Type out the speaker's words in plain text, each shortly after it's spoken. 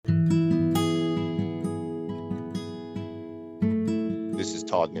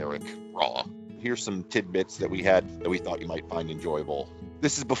Todd and Eric Raw. Here's some tidbits that we had that we thought you might find enjoyable.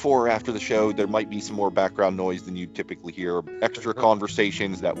 This is before or after the show. There might be some more background noise than you typically hear. Extra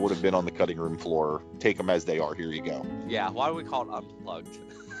conversations that would have been on the cutting room floor. Take them as they are. Here you go. Yeah, why do we call it unplugged?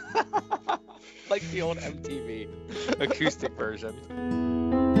 Like the old MTV acoustic version.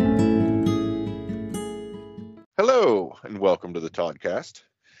 Hello, and welcome to the Toddcast.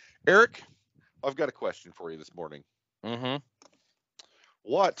 Eric, I've got a question for you this morning. Mm-hmm.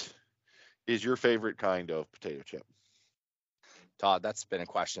 What is your favorite kind of potato chip? Todd, that's been a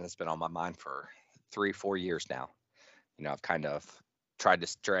question that's been on my mind for 3-4 years now. You know, I've kind of tried to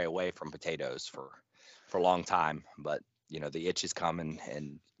stray away from potatoes for a long time, but you know, the itch has come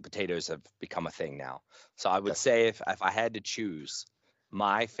and potatoes have become a thing now. So I would say if I had to choose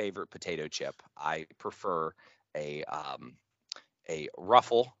my favorite potato chip, I prefer a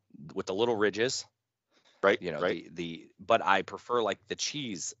Ruffle with the little ridges. Right. You know, right. but I prefer like the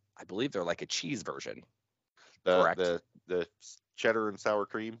cheese. I believe they're like a cheese version. Correct. The cheddar and sour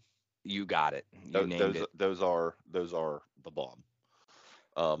cream. You got it. You named it. Those are the bomb.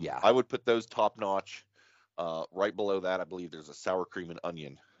 Yeah. I would put those top notch. Right below that, I believe there's a sour cream and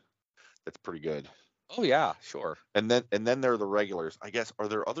onion. That's pretty good. Oh yeah, sure. And then there are the regulars. I guess, are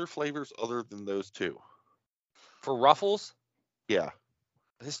there other flavors other than those two? For Ruffles? Yeah.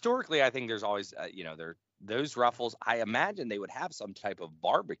 Historically, I think there's always, those Ruffles. I imagine they would have some type of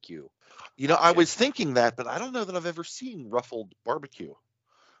barbecue. You know, I was thinking that, but I don't know that I've ever seen ruffled barbecue.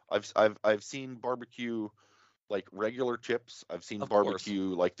 I've seen barbecue like regular chips. I've seen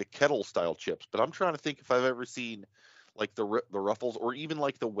barbecue like the kettle style chips, but I'm trying to think if I've ever seen like the Ruffles or even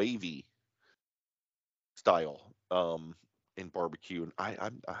like the wavy style in barbecue. And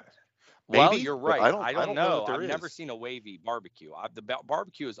I'm well, you're right. I don't know. I've never seen a wavy barbecue. The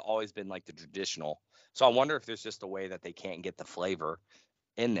barbecue has always been like the traditional. So I wonder if there's just a way that they can't get the flavor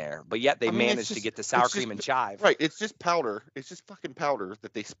in there, but yet they managed to get the sour cream and chive. Right. It's just powder. It's just fucking powder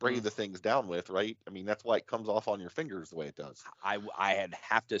that they spray the things down with, right? I mean, that's why it comes off on your fingers the way it does. I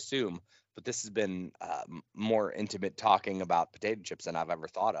have to assume, but this has been more intimate talking about potato chips than I've ever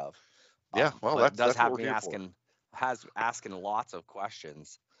thought of. Yeah, well, that does have me asking lots of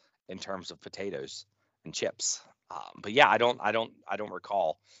questions in terms of potatoes and chips. But yeah, I don't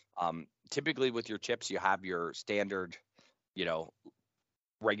recall. Typically with your chips, you have your standard,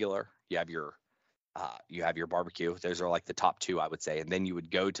 regular. You have your barbecue. Those are like the top two, I would say. And then you would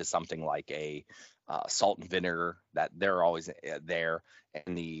go to something like a salt and vinegar that they're always there,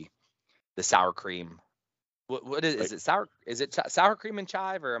 and the sour cream. What is it? Is it sour cream and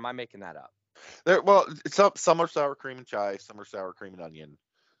chive, or am I making that up? Some are sour cream and chive, some are sour cream and onion.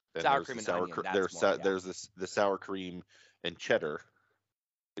 Then sour cream and onion. There's the sour cream and cheddar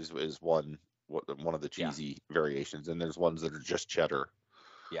is one of the cheesy variations, and there's ones that are just cheddar.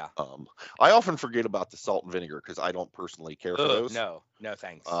 Yeah. I often forget about the salt and vinegar because I don't personally care for those. No,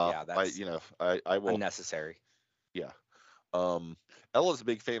 thanks. Yeah, that's I will unnecessary. Yeah. Ella's a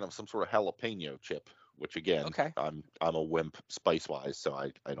big fan of some sort of jalapeno chip, which again, I'm a wimp spice wise, so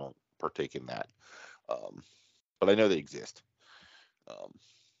I don't partake in that. But I know they exist.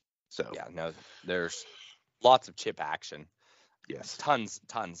 So yeah, no, there's lots of chip action. Yes. Tons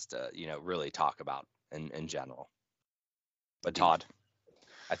to really talk about in general. But Todd,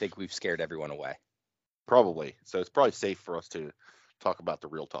 I think we've scared everyone away. Probably. So it's probably safe for us to talk about the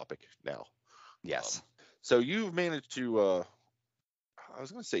real topic now. Yes. So you've managed to, I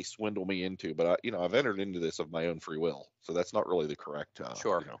was going to say swindle me into, but I've entered into this of my own free will. So that's not really the correct.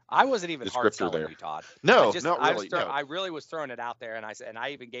 Sure. I wasn't even hard selling you, Todd. No, not really. I really was throwing it out there, and I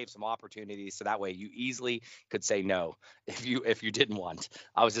even gave some opportunities so that way you easily could say no if you didn't want.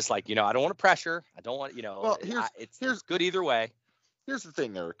 I was just like, I don't want to pressure. I don't want, Well, it's good either way. Here's the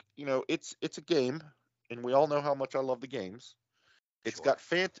thing, Eric. It's a game, and we all know how much I love the games. It's got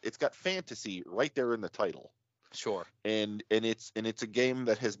fantasy right there in the title. Sure. And it's a game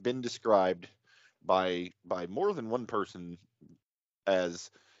that has been described by more than one person as,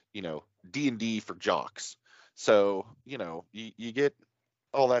 D&D for jocks. So, you get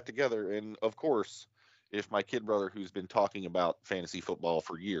all that together, and of course, if my kid brother who's been talking about fantasy football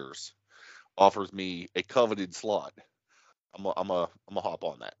for years offers me a coveted slot, I'm a hop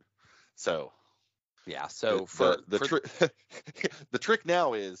on that. So yeah. So the trick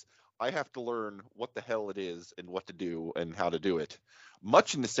now is I have to learn what the hell it is and what to do and how to do it.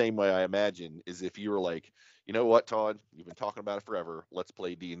 Much in the same way I imagine is if you were like, you know what, Todd, you've been talking about it forever. Let's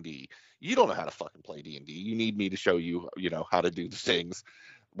play D&D. You don't know how to fucking play D&D. You need me to show you, how to do the things.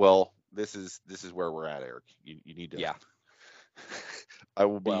 Well, this is where we're at, Eric. You need to. Yeah. I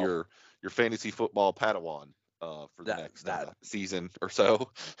will be your fantasy football Padawan. for the next that season or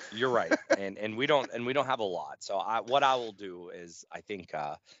so. You're right, and we don't have a lot. So what I will do is I think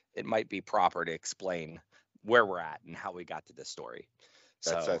it might be proper to explain where we're at and how we got to this story.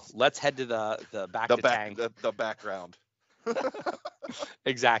 So That's let's head to the back to Tang. the background.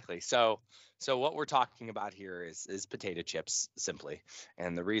 Exactly. So what we're talking about here is potato chips simply,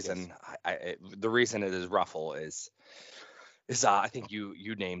 and the reason the reason it is Ruffle is I think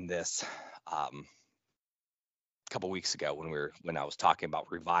you named this couple weeks ago when I was talking about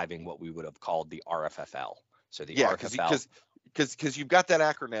reviving what we would have called the RFFL. So the RFFL, because you've got that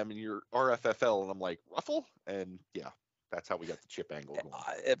acronym in your RFFL, and I'm like Ruffle, and yeah, that's how we got the chip angle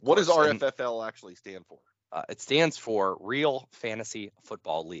going. What does RFFL actually stand for? It stands for Real Fantasy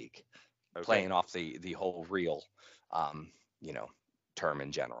Football League, playing off the whole real, term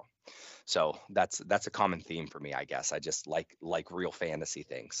in general. So that's a common theme for me, I guess. I just like real fantasy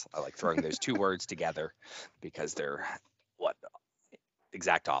things. I like throwing those two words together because they're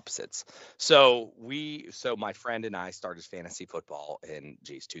exact opposites. So my friend and I started fantasy football in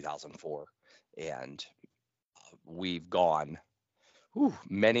 2004, and we've gone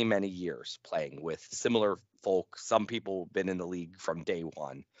many years playing with similar folk. Some people been in the league from day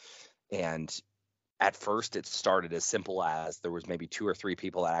one, and at first it started as simple as there was maybe 2 or 3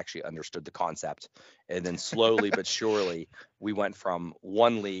 people that actually understood the concept, and then slowly but surely we went from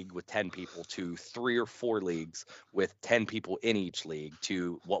one league with 10 people to 3 or 4 leagues with 10 people in each league,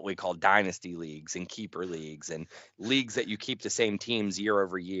 to what we call dynasty leagues and keeper leagues and leagues that you keep the same teams year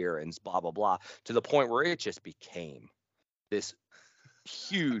over year and blah blah blah, to the point where it just became this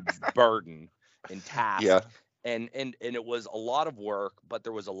huge burden and task. Yeah. And it was a lot of work, but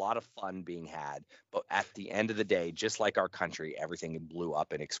there was a lot of fun being had. But at the end of the day, just like our country, everything blew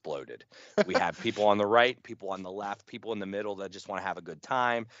up and exploded. We have people on the right, people on the left, people in the middle that just want to have a good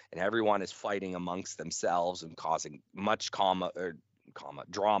time, and everyone is fighting amongst themselves and causing much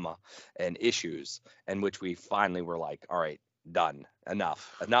drama and issues, in which we finally were like, all right, done.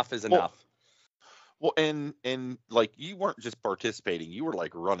 Enough is enough. Well, and like, you weren't just participating, you were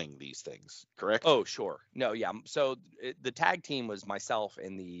like running these things, correct? Oh, sure. No, yeah. So the tag team was myself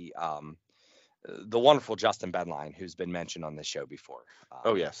and the wonderful Justin Benline, who's been mentioned on this show before.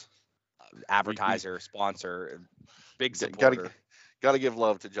 Oh, yes. Advertiser, sponsor, big supporter. Got to give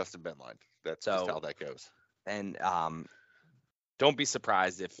love to Justin Benline. That's just how that goes. And don't be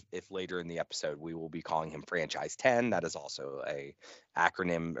surprised if later in the episode we will be calling him Franchise 10. That is also a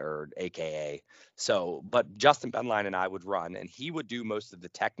acronym, or AKA. So, but Justin Benline and I would run, and he would do most of the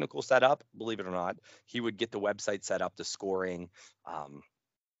technical setup. Believe it or not, he would get the website set up, the scoring, a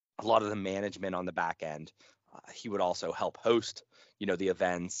lot of the management on the back end. He would also help host, the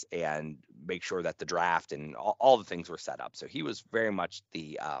events and make sure that the draft and all the things were set up. So he was very much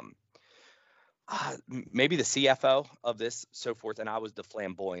the maybe the CFO of this, so forth, and I was the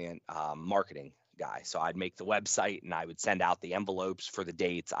flamboyant marketing guy. So I'd make the website, and I would send out the envelopes for the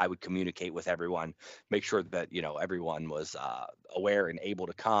dates. I would communicate with everyone, make sure that everyone was aware and able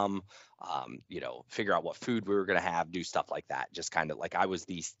to come. Figure out what food we were going to have, do stuff like that. Just kind of like I was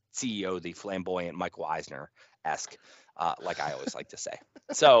the CEO, the flamboyant Michael Eisner-esque, like I always like to say.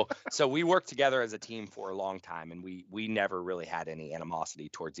 So we worked together as a team for a long time, and we never really had any animosity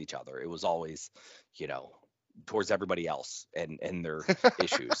towards each other. It was always, towards everybody else and their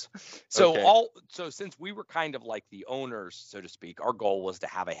issues. So since we were kind of like the owners, so to speak, our goal was to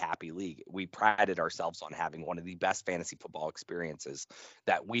have a happy league. We prided ourselves on having one of the best fantasy football experiences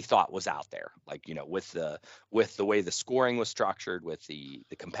that we thought was out there. Like, with the way the scoring was structured, with the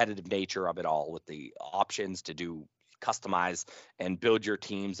competitive nature of it all, with the options to do customize and build your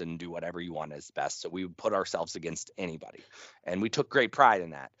teams and do whatever you want as best. So we would put ourselves against anybody, and we took great pride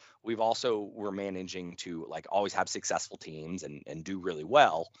in that. We've also were managing to like always have successful teams and do really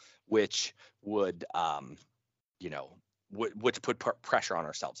well, which would which put pressure on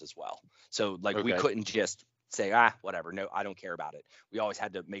ourselves as well. So like we couldn't just say, whatever, no, I don't care about it. We always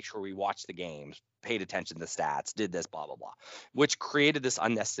had to make sure we watched the games, paid attention to the stats, did this, blah, blah, blah, which created this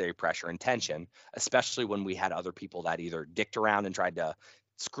unnecessary pressure and tension, especially when we had other people that either dicked around and tried to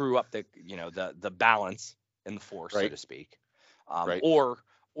screw up the balance in the force, so to speak, or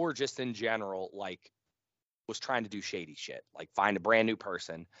just in general, like, was trying to do shady shit, like find a brand new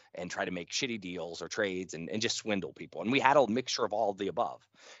person and try to make shitty deals or trades and just swindle people. And we had a mixture of all of the above.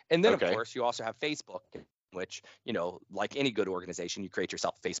 And then, of course, you also have Facebook, which, like any good organization, you create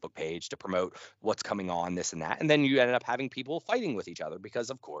yourself a Facebook page to promote what's coming on, this and that. And then you ended up having people fighting with each other because,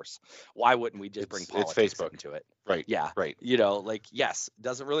 of course, why wouldn't we just bring politics into it? Right. Yeah. Right. Yes,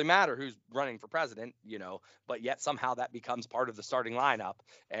 doesn't really matter who's running for president, but yet somehow that becomes part of the starting lineup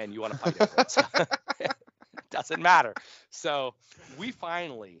and you want to fight over it. doesn't matter. So we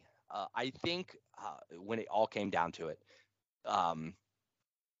finally, I think, when it all came down to it, um,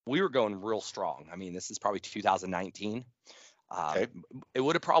 we were going real strong. I mean, this is probably 2019. Okay. It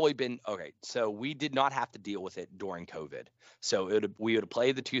would have probably been okay. So we did not have to deal with it during COVID. So we would have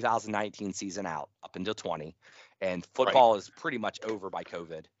played the 2019 season out up until 20, and football is pretty much over by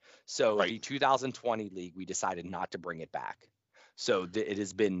COVID. So the 2020 league, we decided not to bring it back. So it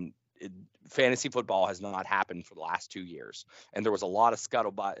has been fantasy football has not happened for the last 2 years, and there was a lot of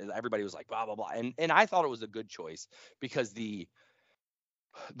scuttlebutt. Everybody was like blah blah blah, and I thought it was a good choice because the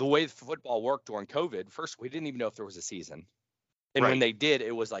way football worked during COVID. First, we didn't even know if there was a season. And when they did,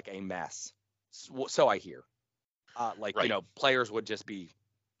 it was like a mess. So I hear, players would just be,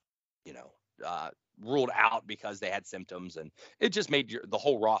 ruled out because they had symptoms, and it just made the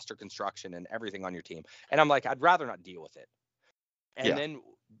whole roster construction and everything on your team. And I'm like, I'd rather not deal with it. And then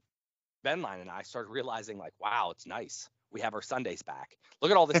Ben Line and I started realizing, like, wow, it's nice. We have our Sundays back.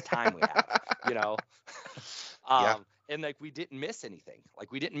 Look at all this time we have, And like we didn't miss anything.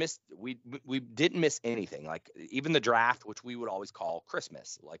 Like we didn't miss anything. Like even the draft, which we would always call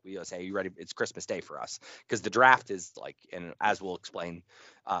Christmas. Like we would say, "Are you ready? It's Christmas Day for us." Because the draft is like, and as we'll explain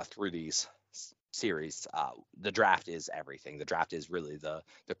through these series, the draft is everything. The draft is really the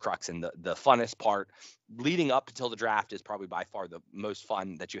crux and the funnest part. Leading up until the draft is probably by far the most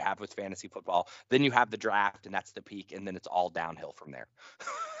fun that you have with fantasy football. Then you have the draft, and that's the peak, and then it's all downhill from there.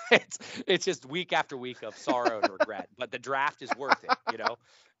 It's just week after week of sorrow and regret, but the draft is worth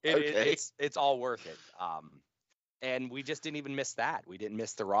it. It's all worth it. And we just didn't even miss that. We didn't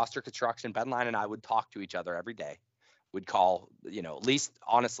miss the roster construction. Ben Line and I would talk to each other every day. We'd call, at least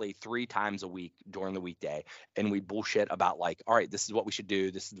honestly 3 times a week during the weekday, and we'd bullshit about like, all right, this is what we should do.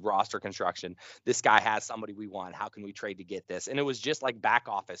 This is the roster construction. This guy has somebody we want. How can we trade to get this? And it was just like back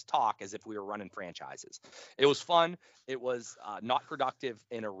office talk as if we were running franchises. It was fun. It was not productive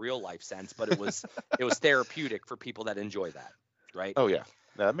in a real life sense, but it was therapeutic for people that enjoy that. Right. Oh yeah.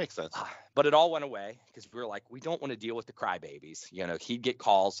 No, that makes sense. But it all went away because we were like, we don't want to deal with the crybabies. He'd get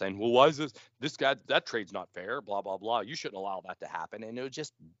calls saying, well, why is this guy, that trade's not fair, blah, blah, blah. You shouldn't allow that to happen. And it was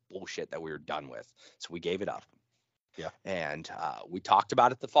just bullshit that we were done with. So we gave it up. Yeah. And we talked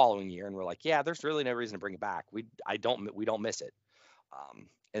about it the following year, and we're like, yeah, there's really no reason to bring it back. We don't miss it.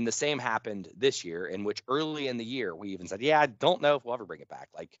 And the same happened this year, in which early in the year, we even said, yeah, I don't know if we'll ever bring it back.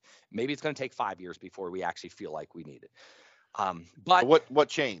 Like maybe it's going to take 5 years before we actually feel like we need it. But what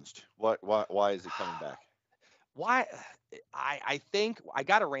changed? Why is it coming back? Why? I think I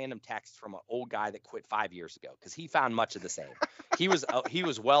got a random text from an old guy that quit 5 years ago because he found much of the same. He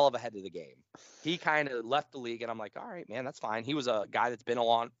was well ahead of the game. He kind of left the league, and I'm like, all right, man, that's fine. He was a guy that's been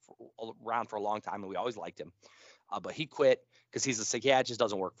around for a long time, and we always liked him. But he quit because he's just like, yeah, it just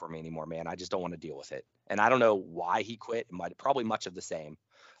doesn't work for me anymore, man. I just don't want to deal with it. And I don't know why he quit. Probably much of the same.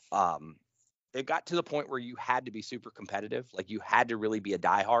 It got to the point where you had to be super competitive. Like you had to really be a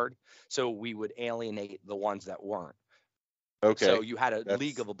diehard. So we would alienate the ones that weren't. Okay. So you had a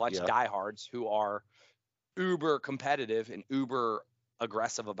league of a bunch of diehards who are uber competitive and uber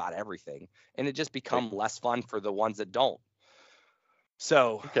aggressive about everything. And it just become less fun for the ones that don't.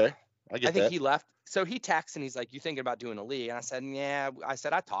 So okay. I think he left. So he texts and he's like, you thinking about doing a league? And I said, yeah. I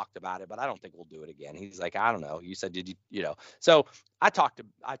said, I talked about it, but I don't think we'll do it again. He's like, I don't know. You said, did you, So I talked to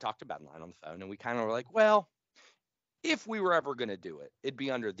Ben Line on the phone, and we kind of were like, well, if we were ever going to do it, it'd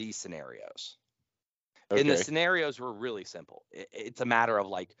be under these scenarios. Okay. And the scenarios were really simple. It's a matter of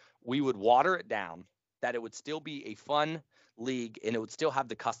like, we would water it down, that it would still be a fun league, and it would still have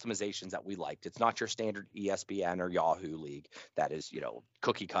the customizations that we liked. It's not your standard ESPN or Yahoo league that is,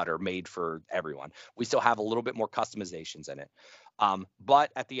 cookie cutter made for everyone. We still have a little bit more customizations in it.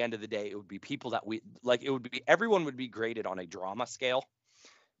 But at the end of the day, it would be people that we like. It would be everyone would be graded on a drama scale,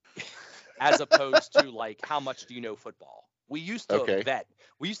 as opposed to like how much do you know football. We used to vet.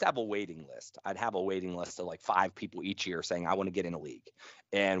 We used to have a waiting list. I'd have a waiting list of like 5 people each year saying, I want to get in a league.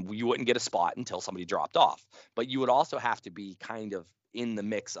 And you wouldn't get a spot until somebody dropped off. But you would also have to be kind of in the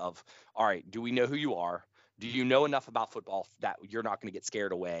mix of, all right, do we know who you are? Do you know enough about football that you're not going to get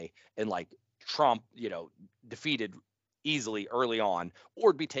scared away and like Trump, defeated easily early on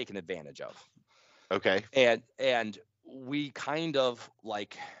or be taken advantage of? Okay. And we kind of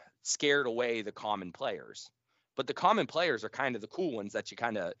like scared away the common players. But the common players are kind of the cool ones that you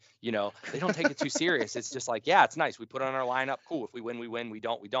kind of, they don't take it too serious. It's just like, yeah, it's nice. We put on our lineup. Cool. If we win, we win. We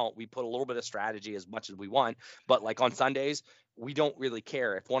don't, we don't. We put a little bit of strategy as much as we want. But like on Sundays, we don't really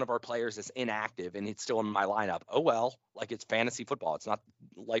care if one of our players is inactive and it's still in my lineup. Oh, well, like it's fantasy football. It's not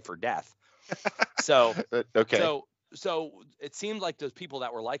life or death. So, okay. So So it seemed like those people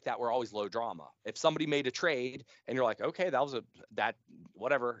that were like that were always low drama. If somebody made a trade and you're like, okay, that's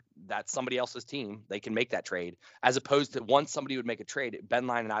somebody else's team, they can make that trade. As opposed to once somebody would make a trade, Ben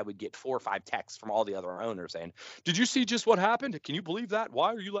Line and I would get 4 or 5 texts from all the other owners saying, did you see just what happened? Can you believe that?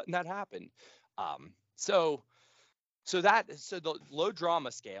 Why are you letting that happen? So the low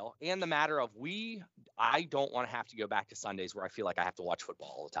drama scale and the matter of I don't want to have to go back to Sundays where I feel like I have to watch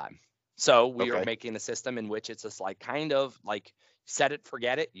football all the time. So we are making a system in which it's just like kind of like set it,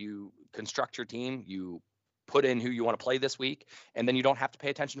 forget it. You construct your team, you put in who you want to play this week, and then you don't have to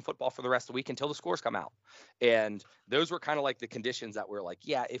pay attention to football for the rest of the week until the scores come out. And those were kind of like the conditions that were like,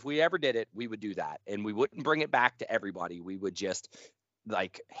 yeah, if we ever did it, we would do that. And we wouldn't bring it back to everybody. We would just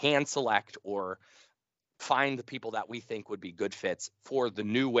like hand select or find the people that we think would be good fits for the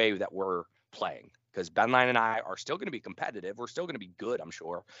new way that we're playing. Because Ben Line and I are still going to be competitive. We're still going to be good, I'm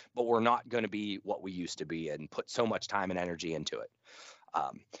sure, but we're not going to be what we used to be and put so much time and energy into it.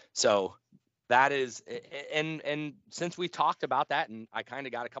 So that is, and since we talked about that, and I kind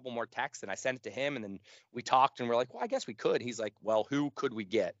of got a couple more texts, and I sent it to him, and then we talked, and we're like, well, I guess we could. He's like, well, who could we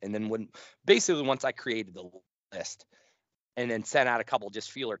get? And then once I created the list, and then sent out a couple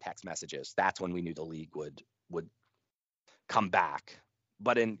just feeler text messages, that's when we knew the league would come back,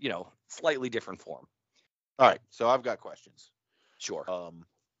 but in slightly different form. All right, so I've got questions. Sure.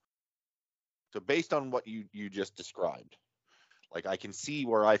 So based on what you just described, like I can see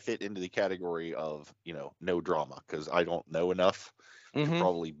where I fit into the category of no drama because I don't know enough to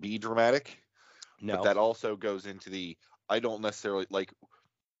probably be dramatic. No. But that also goes into the I don't necessarily like.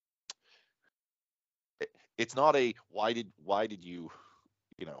 It's not a why did you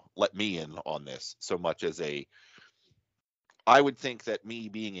let me in on this so much as I would think that me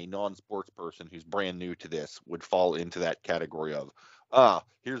being a non-sports person who's brand new to this would fall into that category of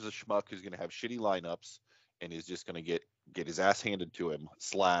here's a schmuck who's going to have shitty lineups and is just going to get his ass handed to him /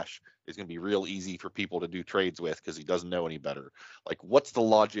 is going to be real easy for people to do trades with because he doesn't know any better. Like, what's the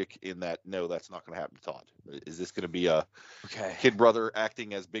logic in that? No, that's not going to happen to Todd. Is this going to be a kid brother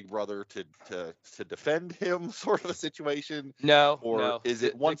acting as big brother to defend him sort of a situation? No. Is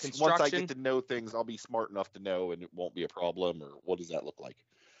it once I get to know things, I'll be smart enough to know and it won't be a problem? Or what does that look like?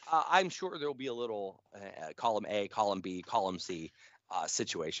 I'm sure there'll be a little column A, column B, column C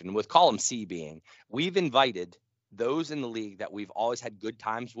situation. With column C being, we've invited those in the league that we've always had good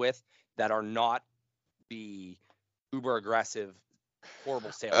times with that are not the uber aggressive,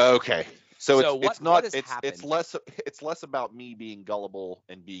 horrible sales. Okay. So it's less about me being gullible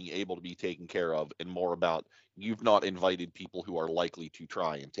and being able to be taken care of and more about you've not invited people who are likely to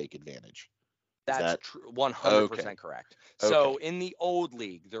try and take advantage. That's true. 100% correct. So in the old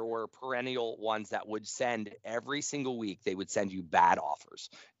league, there were perennial ones that would send every single week. They would send you bad offers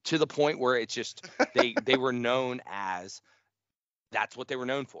to the point where it's just they were known as that's what they were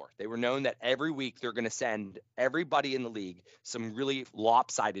known for. They were known that every week they're going to send everybody in the league some really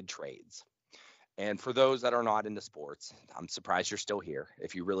lopsided trades. And for those that are not into sports, I'm surprised you're still here.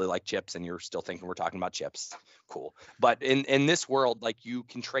 If you really like chips and you're still thinking we're talking about chips, cool. But in this world, like you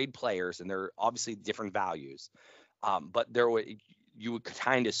can trade players and they're obviously different values. But you would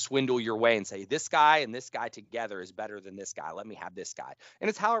kind of swindle your way and say this guy and this guy together is better than this guy. Let me have this guy. And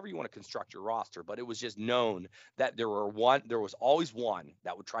it's however you want to construct your roster. But it was just known that there was always one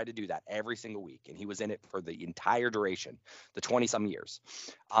that would try to do that every single week. And he was in it for the entire duration, the 20 some years.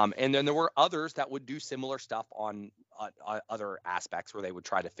 And then there were others that would do similar stuff on other aspects where they would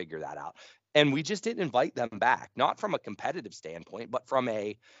try to figure that out. And we just didn't invite them back, not from a competitive standpoint, but from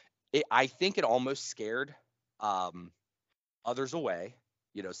I think it almost scared others away,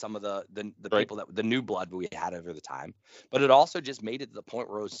 some of the people that the new blood we had over the time, but it also just made it to the point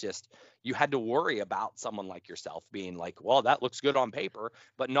where it was just, you had to worry about someone like yourself being like, well, that looks good on paper,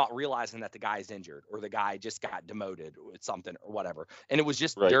 but not realizing that the guy's injured or the guy just got demoted with something or whatever. And it was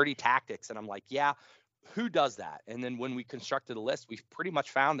just dirty tactics. And I'm like, yeah, who does that? And then when we constructed a list, we've pretty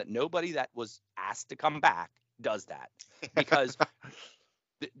much found that nobody that was asked to come back does that because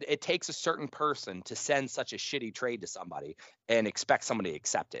it takes a certain person to send such a shitty trade to somebody and expect somebody to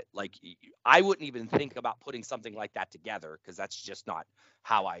accept it. Like I wouldn't even think about putting something like that together because that's just not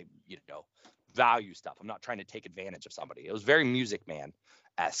how I, value stuff. I'm not trying to take advantage of somebody. It was very Music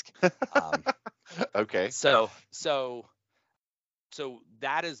Man-esque. Okay. So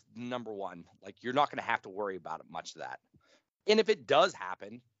that is number one. Like you're not going to have to worry about it much of that. And if it does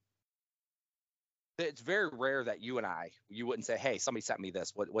happen, it's very rare that you wouldn't say, hey, somebody sent me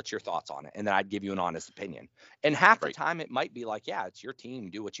this. What's your thoughts on it? And then I'd give you an honest opinion. And half the time it might be like, yeah, it's your team.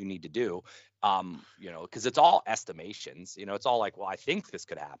 Do what you need to do. Because it's all estimations. It's all like, well, I think this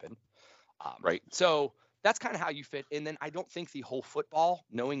could happen. Right. So that's kind of how you fit. And then I don't think the whole football,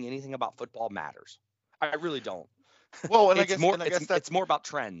 knowing anything about football matters. I really don't. Well, and I It's guess more and I guess that's it's more about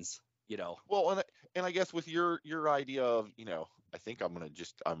trends, you know. well, and I guess with your idea of, I think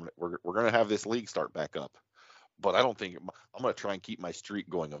we're gonna have this league start back up, but I don't think I'm gonna try and keep my streak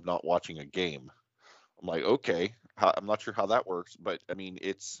going of not watching a game. I'm like, okay, I'm not sure how that works, but I mean,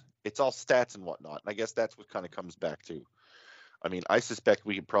 it's all stats and whatnot. And I guess that's what kind of comes back to. I mean, I suspect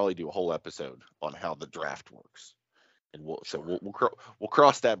we could probably do a whole episode on how the draft works, and we'll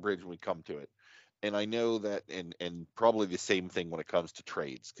cross that bridge when we come to it. And I know that, and probably the same thing when it comes to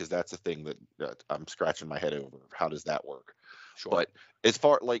trades, because that's a thing that I'm scratching my head over. How does that work? Sure. But as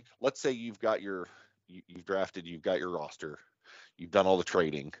far, like, let's say you've drafted, you've got your roster, you've done all the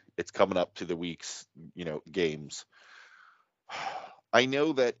trading. It's coming up to the week's, games. I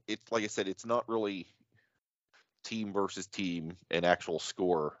know that it's, like I said, it's not really team versus team and actual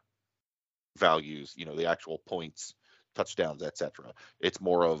score values, the actual points, touchdowns, etc. It's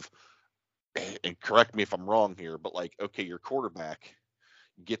more of, and correct me if I'm wrong here, but like, okay, your quarterback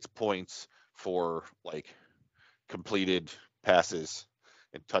gets points for like completed passes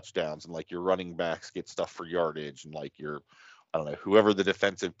and touchdowns, and like your running backs get stuff for yardage, and like your, I don't know, whoever the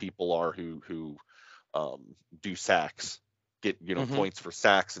defensive people are who do sacks get points for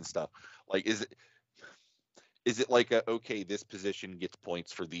sacks and stuff. Like, is it like okay, this position gets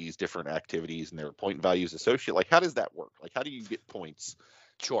points for these different activities and there are point values associated? Like, how does that work? Like, how do you get points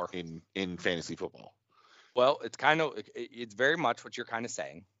Sure. in fantasy football? Well, it's very much what you're kind of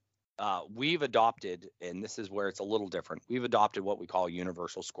saying. We've adopted, and this is where it's a little different. We've adopted what we call a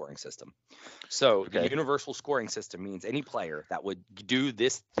universal scoring system. So the universal scoring system means any player that would do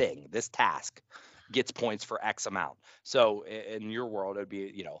this thing, this task, gets points for X amount. So in your world, it'd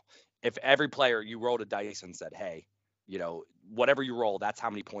be, if every player, you rolled a dice and said, hey, whatever you roll, that's how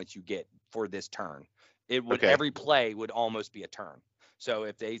many points you get for this turn. Every play would almost be a turn. So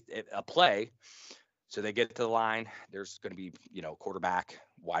if a play, so they get to the line, there's going to be, quarterback,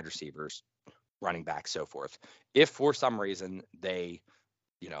 wide receivers, running back, so forth. If for some reason they,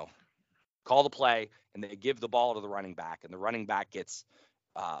 call the play and they give the ball to the running back and the running back gets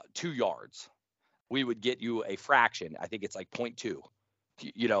 2 yards, we would get you a fraction. I think it's like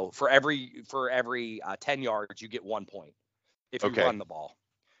 0.2. For every 10 yards, you get 1 point if you run the ball.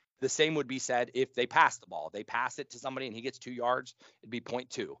 The same would be said if they pass the ball. They pass it to somebody and he gets 2 yards, it'd be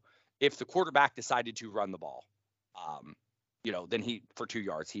 0.2. If the quarterback decided to run the ball, then for 2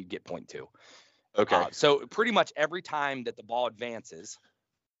 yards, he'd get 0.2. Okay. So pretty much every time that the ball advances,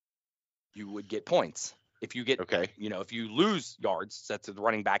 you would get points. If you get, if you lose yards, that's the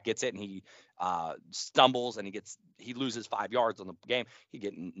running back gets it and he stumbles and he loses 5 yards on the game, he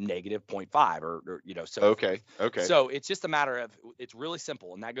get negative 0.5 or so. Okay. So it's just a matter of, it's really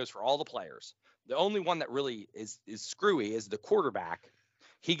simple. And that goes for all the players. The only one that really is screwy is the quarterback.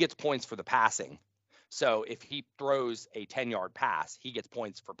 He gets points for the passing. So if he throws a 10-yard pass, he gets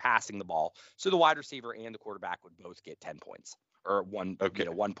points for passing the ball. So the wide receiver and the quarterback would both get 10 points or 1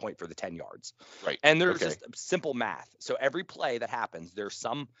 point for the 10 yards. Right. And there's just simple math. So every play that happens, there's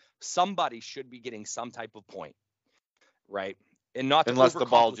somebody should be getting some type of point, right? And not unless the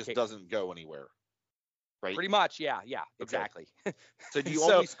ball just doesn't go anywhere. Right. Pretty much, yeah, exactly. So do you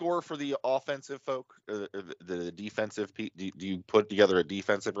only score for the offensive folk, the defensive? Do you put together a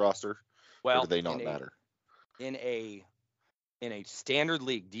defensive roster? Well, or do they not matter? In a standard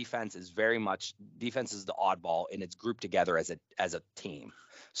league, defense is the oddball, and it's grouped together as a team.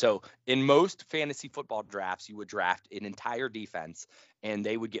 So in most fantasy football drafts, you would draft an entire defense, and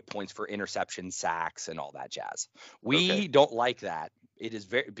they would get points for interceptions, sacks, and all that jazz. We don't like that. It is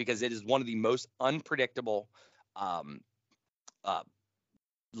because it is one of the most unpredictable,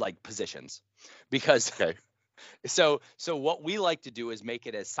 positions. Because so what we like to do is make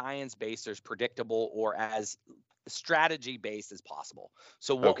it as science-based, as predictable, or as strategy-based as possible.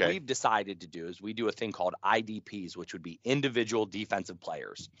 So what we've decided to do is we do a thing called IDPs, which would be individual defensive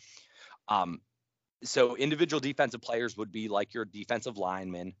players. So individual defensive players would be like your defensive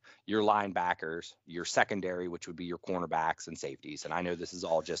linemen, your linebackers, your secondary, which would be your cornerbacks and safeties. And I know this is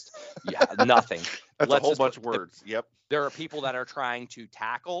all just nothing. That's a whole bunch of words. Yep. There are people that are trying to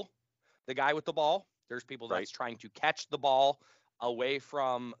tackle the guy with the ball. There's people that's trying to catch the ball away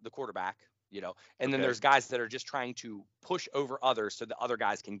from the quarterback, and then there's guys that are just trying to push over others so the other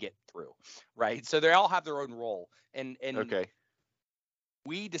guys can get through, right? So they all have their own role. And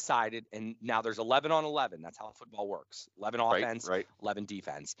we decided, and now there's 11 on 11. That's how football works. 11 offense, 11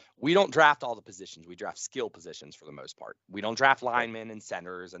 defense. We don't draft all the positions. We draft skill positions for the most part. We don't draft linemen and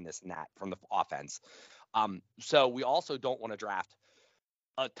centers and this and that from the offense. So we also don't want to draft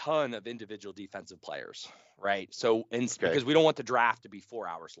a ton of individual defensive players, right? So, Okay. because we don't want the draft to be 4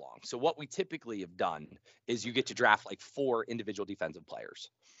 hours long. So what we typically have done is you get to draft like 4 individual defensive players,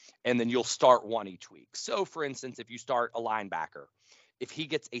 and then you'll start one each week. So for instance, if you start a linebacker, if he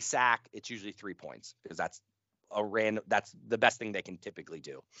gets a sack, it's usually 3 points, because that's the best thing they can typically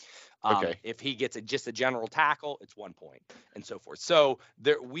do. Okay. If he gets just a general tackle, it's 1 point, and so forth. So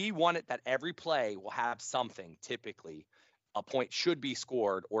we want it that every play will have something. Typically, a point should be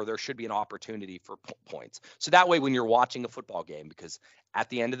scored, or there should be an opportunity for points. So that way, when you're watching a football game, because at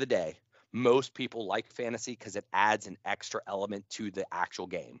the end of the day, most people like fantasy because it adds an extra element to the actual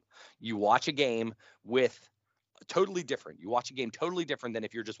game. You watch a game with totally different. You watch a game totally different than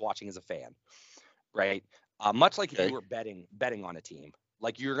if you're just watching as a fan, right? Much like if Okay. you were betting on a team,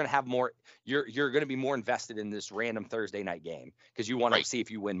 like you're going to have more, you're going to be more invested in this random Thursday night game because you want Right. to see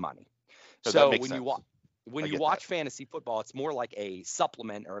if you win money. So that So makes when sense. when I you get watch that. fantasy football, it's more like a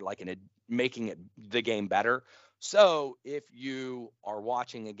supplement, or like making it the game better. So if you are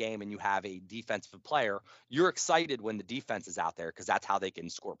watching a game and you have a defensive player, you're excited when the defense is out there because that's how they can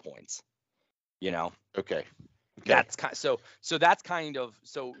score points. You know, Okay. that's kind so that's kind of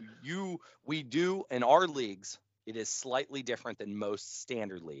we do in our leagues. It is slightly different than most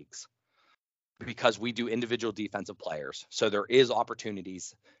standard leagues because we do individual defensive players. So there is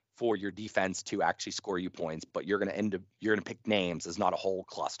opportunities for your defense to actually score you points, but you're going to pick names as not a whole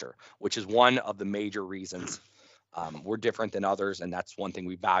cluster, which is one of the major reasons we're different than others. And that's one thing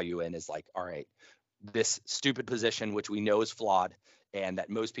we value in is like, all right, this stupid position, which we know is flawed and that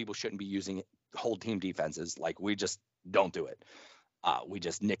most people shouldn't be using whole team defenses. Like we just don't do it. We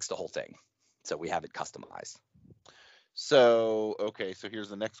just nix the whole thing. So we have it customized. So here's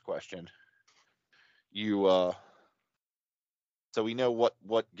the next question. So we know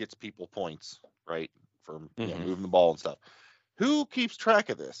what gets people points, right? For moving the ball and stuff. Who keeps track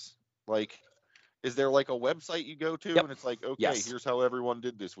of this? Like, is there like a website you go to and it's like, okay, Yes. here's how everyone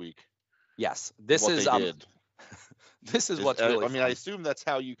did this week? Yes. This what is they did. This is what's really fun. I assume that's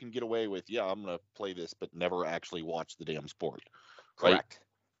how you can get away with, I'm going to play this, but never actually watch the damn sport. Right?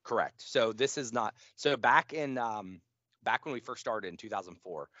 Correct. So this is not, so back when we first started in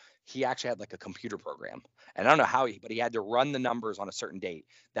 2004, he actually had like a computer program, and I don't know how but he had to run the numbers on a certain date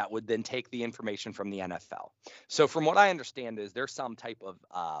that would then take the information from the NFL. So from what I understand is there's some type of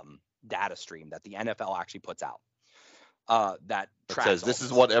data stream that the NFL actually puts out that tracks says this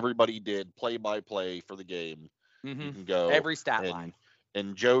is what everybody did play by play for the game. You can go every stat line.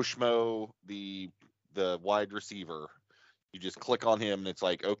 And Joe Schmo, the wide receiver, you just click on him and it's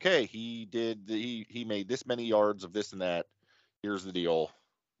like, okay, he made this many yards of this and that. Here's the deal.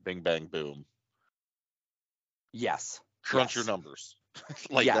 Bing, bang, boom. Yes. Crunch your numbers.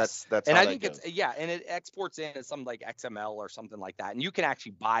 Like yes. that's and how I think goes. and it exports in as something like XML or something like that. And you can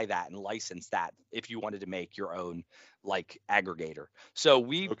actually buy that and license that if you wanted to make your own like aggregator. So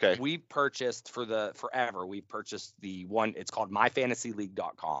we've purchased we've purchased the one, it's called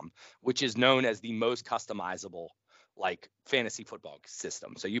myfantasyleague.com, which is known as the most customizable like fantasy football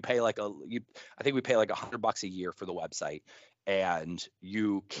system. So you pay I think we pay like $100 a year for the website, and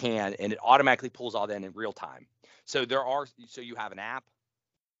it automatically pulls all that in real time. So you have an app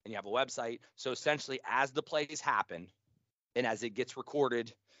and you have a website. So essentially, as the plays happen and as it gets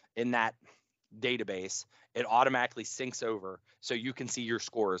recorded in that database, it automatically syncs over so you can see your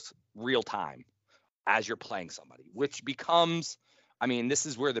scores real time as you're playing somebody, which becomes, this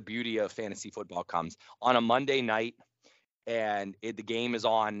is where the beauty of fantasy football comes. On a Monday night, and the game is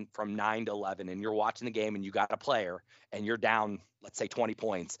on from 9 to 11, and you're watching the game and you got a player and you're down, let's say 20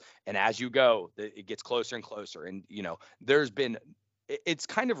 points. And as you go, it gets closer and closer. And, it's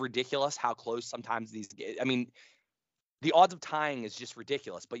kind of ridiculous how close sometimes the odds of tying is just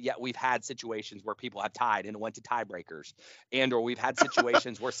ridiculous, but yet we've had situations where people have tied and it went to tiebreakers, or we've had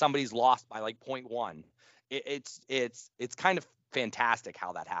situations where somebody's lost by like 0.1. It's kind of fantastic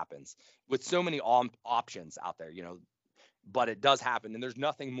how that happens with so many options out there, but it does happen, and there's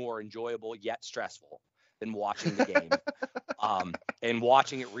nothing more enjoyable yet stressful than watching the game and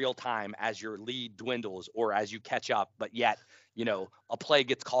watching it real time as your lead dwindles or as you catch up, but yet, a play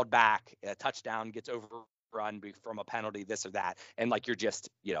gets called back, a touchdown gets overrun from a penalty, this or that. And like, you're just,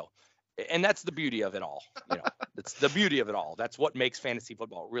 and that's the beauty of it all. It's the beauty of it all. That's what makes fantasy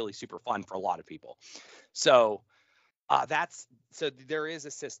football really super fun for a lot of people. So there is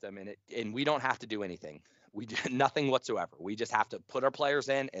a system in it, and we don't have to do anything. We do nothing whatsoever. We just have to put our players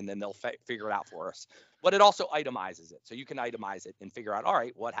in, and then they'll figure it out for us. But it also itemizes it. So you can itemize it and figure out, all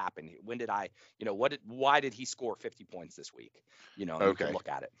right, what happened? When did why did he score 50 points this week? You can look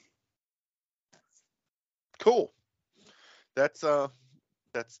at it. Cool. That's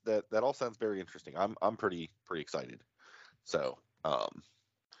that all sounds very interesting. I'm pretty excited. So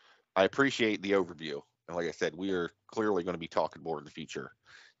I appreciate the overview. And like I said, we are clearly going to be talking more in the future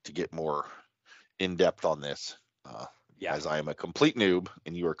to get more in depth on this. Yeah. As I am a complete noob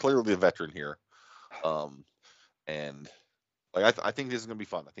and you are clearly a veteran here. And like I think this is going to be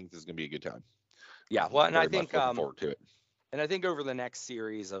fun. I think this is going to be a good time. Yeah. Well, and I Very much think looking forward to it. And I think over the next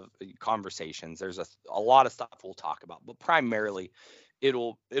series of conversations, there's a lot of stuff we'll talk about, but primarily it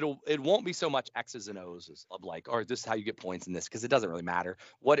won't be so much X's and O's of like, or this is how you get points in this, because it doesn't really matter.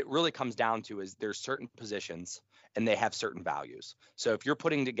 What it really comes down to is there's certain positions and they have certain values. So if you're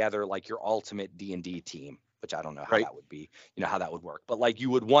putting together like your ultimate D&D team, which I don't know how Right. that would be, how that would work, but like you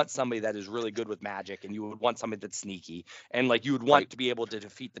would want somebody that is really good with magic, and you would want somebody that's sneaky, and like you would want Right. to be able to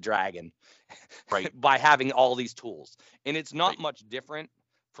defeat the dragon Right. by having all these tools. And it's not Right. much different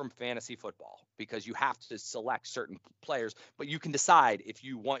from fantasy football, because you have to select certain players, but you can decide if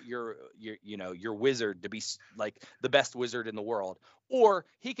you want your wizard to be like the best wizard in the world, or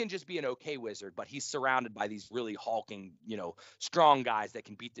he can just be an okay wizard, but he's surrounded by these really hulking, strong guys that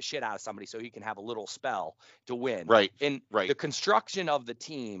can beat the shit out of somebody, so he can have a little spell to win. Right. And Right. the construction of the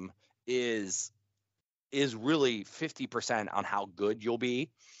team is really 50% on how good you'll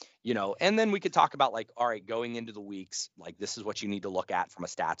be. And then we could talk about like, all right, going into the weeks, like this is what you need to look at from a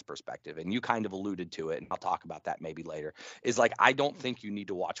stats perspective. And you kind of alluded to it, and I'll talk about that maybe later, is like, I don't think you need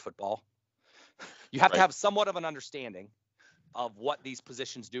to watch football. You have to Right. have somewhat of an understanding of what these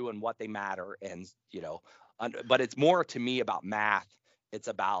positions do and what they matter. And, but it's more to me about math. It's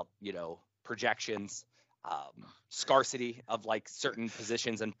about, projections, scarcity of like certain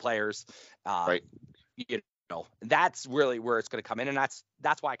positions and players. Right. That's really where it's going to come in. And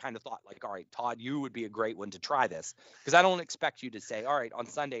that's why I kind of thought like, all right, Todd, you would be a great one to try this, because I don't expect you to say, all right, on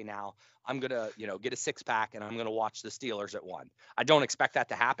Sunday now I'm going to, get a 6-pack and I'm going to watch the Steelers at 1. I don't expect that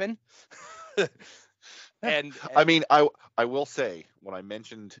to happen. and I mean, I will say, when I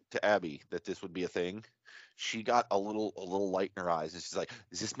mentioned to Abby that this would be a thing, she got a little light in her eyes, and she's like,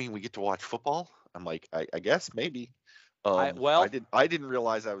 "Does this mean we get to watch football?" I'm like, I guess maybe. I didn't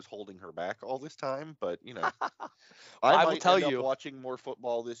realize I was holding her back all this time, but I will might tell end up you. watching more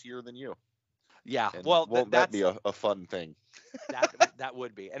football this year than you. Yeah, And well, won't that be a fun thing? that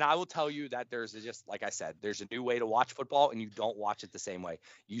would be. And I will tell you that there's just, like I said, there's a new way to watch football, and you don't watch it the same way.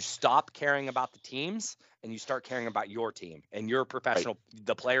 You stop caring about the teams and you start caring about your team and your professional,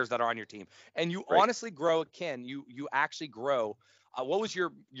 the players that are on your team, and you honestly grow. Ken, you actually grow. What was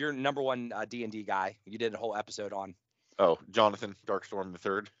your number one D&D guy you did a whole episode on? Oh, Jonathan Darkstorm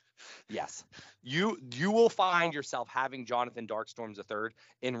III. Yes. You will find yourself having Jonathan Darkstorms III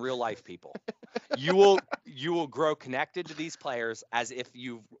in real life, people. You will grow connected to these players as if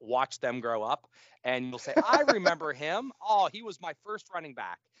you've watched them grow up, and you'll say, I remember him. Oh, he was my first running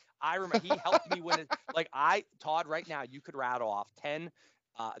back. I remember he helped me win it. Todd, right now you could rattle off 10.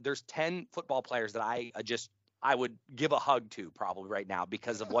 There's 10 football players that I would give a hug to probably right now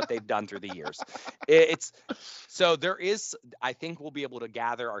because of what they've done through the years. So there is, I think we'll be able to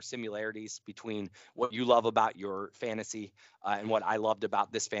gather our similarities between what you love about your fantasy and what I loved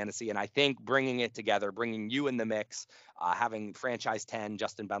about this fantasy. And I think bringing it together, bringing you in the mix, having franchise 10,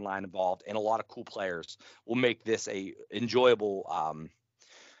 Justin Benline involved, and a lot of cool players will make this a enjoyable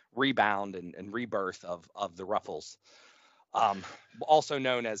rebound and rebirth of the Ruffles, also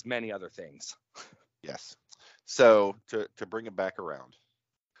known as many other things. Yes. So to bring it back around,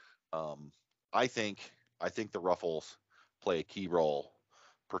 I think the Ruffles play a key role,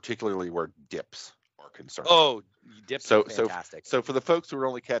 particularly where dips are concerned. Oh, dips are fantastic. So for the folks who are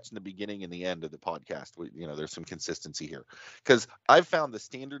only catching the beginning and the end of the podcast, there's some consistency here, because I've found the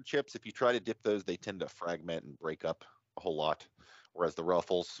standard chips, if you try to dip those, they tend to fragment and break up a whole lot, whereas the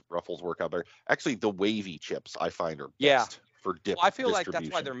Ruffles work out better. Actually, the wavy chips I find are best for dip. Well, I feel like that's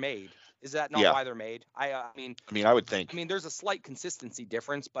why they're made. Is that not why they're made? I mean, I would think. I mean, there's a slight consistency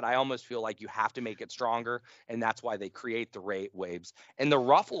difference, but I almost feel like you have to make it stronger, and that's why they create the waves. And the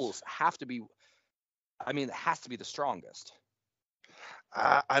Ruffles have to be. I mean, it has to be the strongest.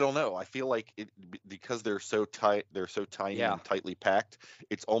 I don't know. I feel like because they're so tight, they're so tiny and tightly packed.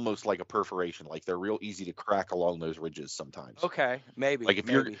 It's almost like a perforation. Like they're real easy to crack along those ridges sometimes. Okay, maybe. Like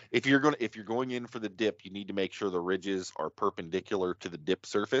if you're going in for the dip, you need to make sure the ridges are perpendicular to the dip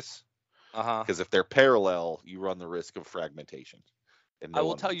surface. Because if they're parallel, you run the risk of fragmentation. And I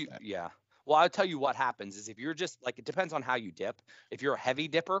will tell you, Well, I'll tell you what happens is if you're just like, it depends on how you dip. If you're a heavy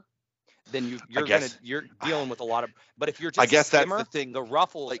dipper, then you're dealing with a lot of. But if you're just a skimmer, that's the thing. The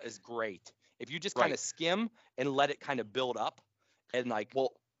Ruffles is great. If you just kind of skim and let it kind of build up, and like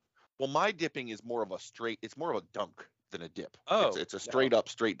well, my dipping is more of a straight. It's more of a dunk than a dip. Oh, It's a straight up,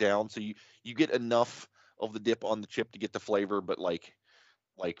 straight down. So you get enough of the dip on the chip to get the flavor, but like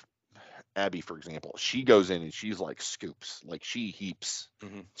Abby, for example, she goes in and she's like scoops, like she heaps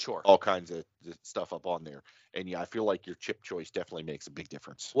Sure. all kinds of stuff up on there. And yeah, I feel like your chip choice definitely makes a big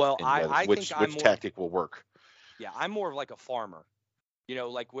difference. Well, in I which think I'm more, tactic will work. yeah, I'm more of like a farmer,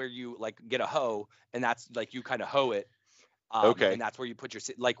 like where you like get a hoe and that's like you kind of hoe it. Okay. And that's where you put your,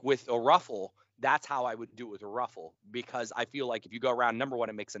 like with a ruffle, that's how I would do it with a ruffle, because I feel like if you go around, number one,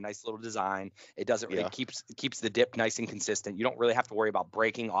 it makes a nice little design. It doesn't, Yeah. it keeps the dip nice and consistent. You don't really have to worry about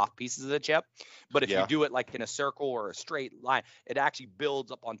breaking off pieces of the chip. But if Yeah. you do it like in a circle or a straight line, it actually builds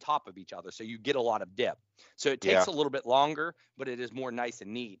up on top of each other. So you get a lot of dip. So it takes a little bit longer, but it is more nice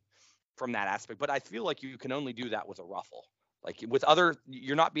and neat from that aspect. But I feel like you can only do that with a ruffle. Like with other,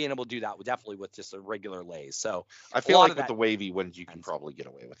 you're not being able to do that definitely with just a regular Lay's. So I feel like with the wavy ones, you can probably get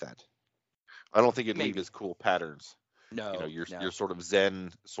away with that. I don't think it'd leave as cool patterns. No, you're sort of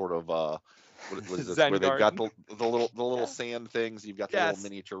Zen, sort of what is this? Zen where they've garden. got the little sand things. You've got the little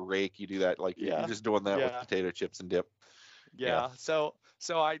miniature rake. You do that like you're just doing that with potato chips and dip. Yeah. So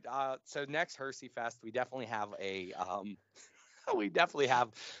next Hershey Fest, we definitely have a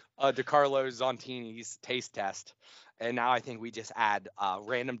DeCarlo Zontini's taste test. And now I think we just add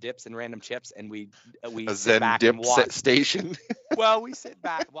random dips and random chips, and we a sit Zen back dip and watch. station. Well, we sit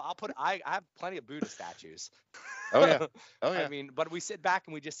back. Well, I have plenty of Buddha statues. Oh yeah. I mean, but we sit back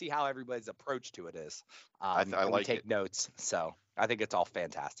and we just see how everybody's approach to it is. I like we take notes. So I think it's all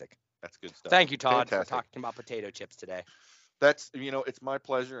fantastic. That's good stuff. Thank you, Todd, Fantastic. for talking about potato chips today. That's it's my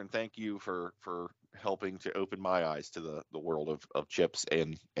pleasure, and thank you for helping to open my eyes to the world of chips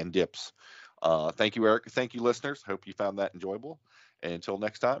and dips. Thank you, Eric. Thank you, listeners. Hope you found that enjoyable. And until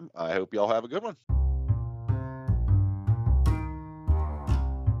next time, I hope you all have a good one.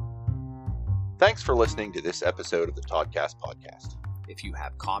 Thanks for listening to this episode of the Toddcast Podcast. If you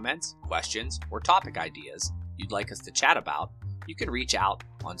have comments, questions, or topic ideas you'd like us to chat about, you can reach out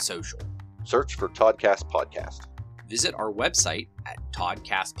on social. Search for Toddcast Podcast. Visit our website at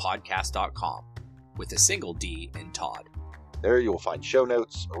toddcastpodcast.com with a single D in Todd. There you will find show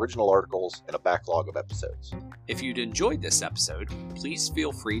notes, original articles, and a backlog of episodes. If you'd enjoyed this episode, please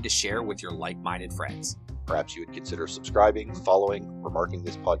feel free to share with your like-minded friends. Perhaps you would consider subscribing, following, or marking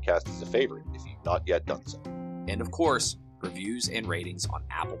this podcast as a favorite if you've not yet done so. And of course, reviews and ratings on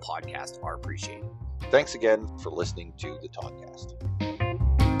Apple Podcasts are appreciated. Thanks again for listening to the Toddcast.